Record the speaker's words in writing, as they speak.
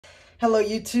Hello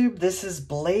YouTube, this is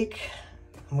Blake.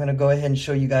 I'm going to go ahead and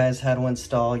show you guys how to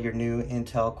install your new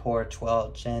Intel Core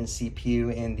 12 Gen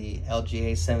CPU in the LGA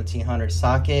 1700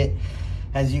 socket.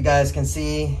 As you guys can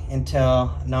see,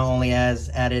 Intel not only has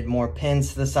added more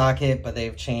pins to the socket, but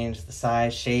they've changed the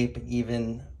size, shape, and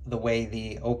even the way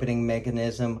the opening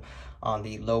mechanism on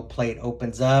the load plate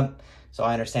opens up. So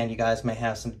I understand you guys may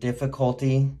have some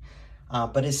difficulty.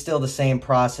 But it's still the same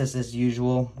process as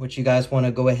usual. What you guys want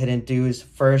to go ahead and do is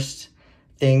first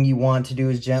thing you want to do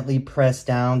is gently press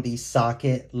down the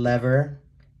socket lever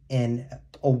and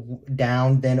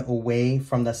down, then away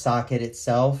from the socket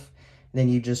itself. Then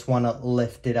you just want to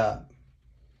lift it up.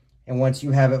 And once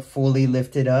you have it fully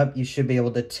lifted up, you should be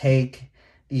able to take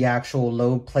the actual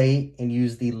load plate and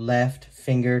use the left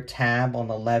finger tab on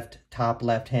the top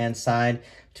left hand side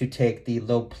to take the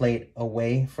load plate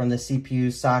away from the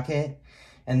CPU socket.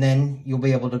 And then you'll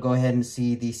be able to go ahead and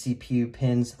see the CPU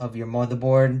pins of your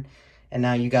motherboard. And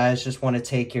now you guys just want to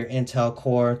take your Intel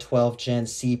Core 12 Gen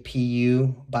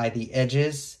CPU by the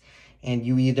edges, and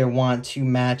you either want to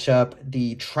match up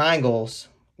the triangles,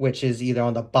 which is either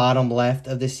on the bottom left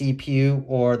of the CPU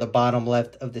or the bottom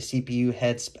left of the CPU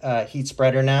heat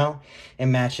spreader now, and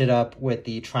match it up with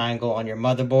the triangle on your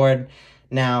motherboard.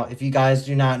 Now, if you guys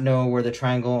do not know where the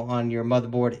triangle on your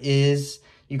motherboard is,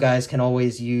 you guys can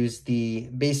always use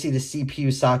basically the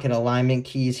CPU socket alignment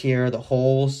keys here, the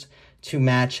holes, to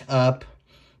match up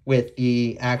with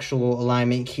the actual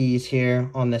alignment keys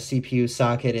here on the CPU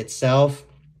socket itself.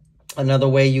 Another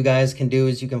way you guys can do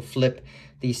is you can flip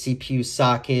the CPU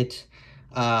socket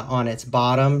on its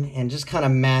bottom and just kind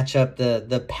of match up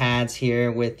the pads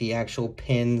here with the actual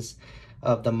pins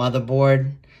of the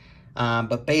motherboard.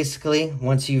 But basically,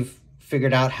 once you've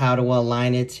figured out how to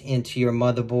align it into your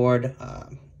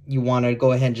motherboard, you want to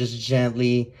go ahead and just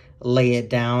gently lay it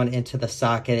down into the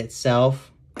socket itself.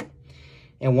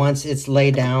 And once it's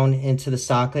laid down into the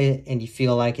socket and you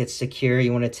feel like it's secure,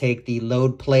 you want to take the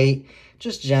load plate,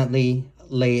 just gently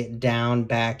lay it down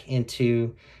back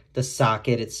into the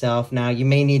socket itself. Now, you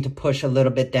may need to push a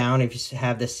little bit down if you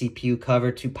have the CPU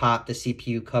cover to pop the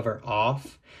CPU cover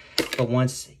off. But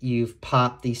once you've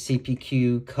popped the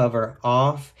CPU cover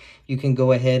off, you can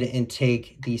go ahead and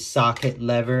take the socket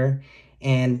lever,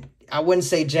 and I wouldn't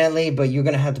say gently, but you're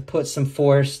going to have to put some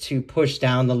force to push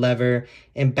down the lever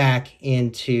and back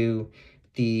into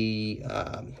the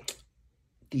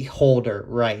holder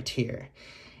right here.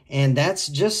 And that's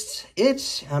just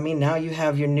it. I mean, now you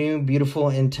have your new beautiful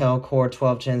Intel Core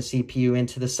 12 Gen CPU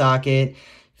into the socket.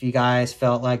 If you guys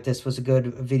felt like this was a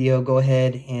good video, go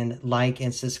ahead and like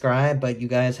and subscribe. But you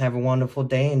guys have a wonderful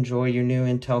day. Enjoy your new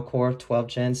Intel Core 12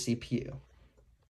 Gen CPU.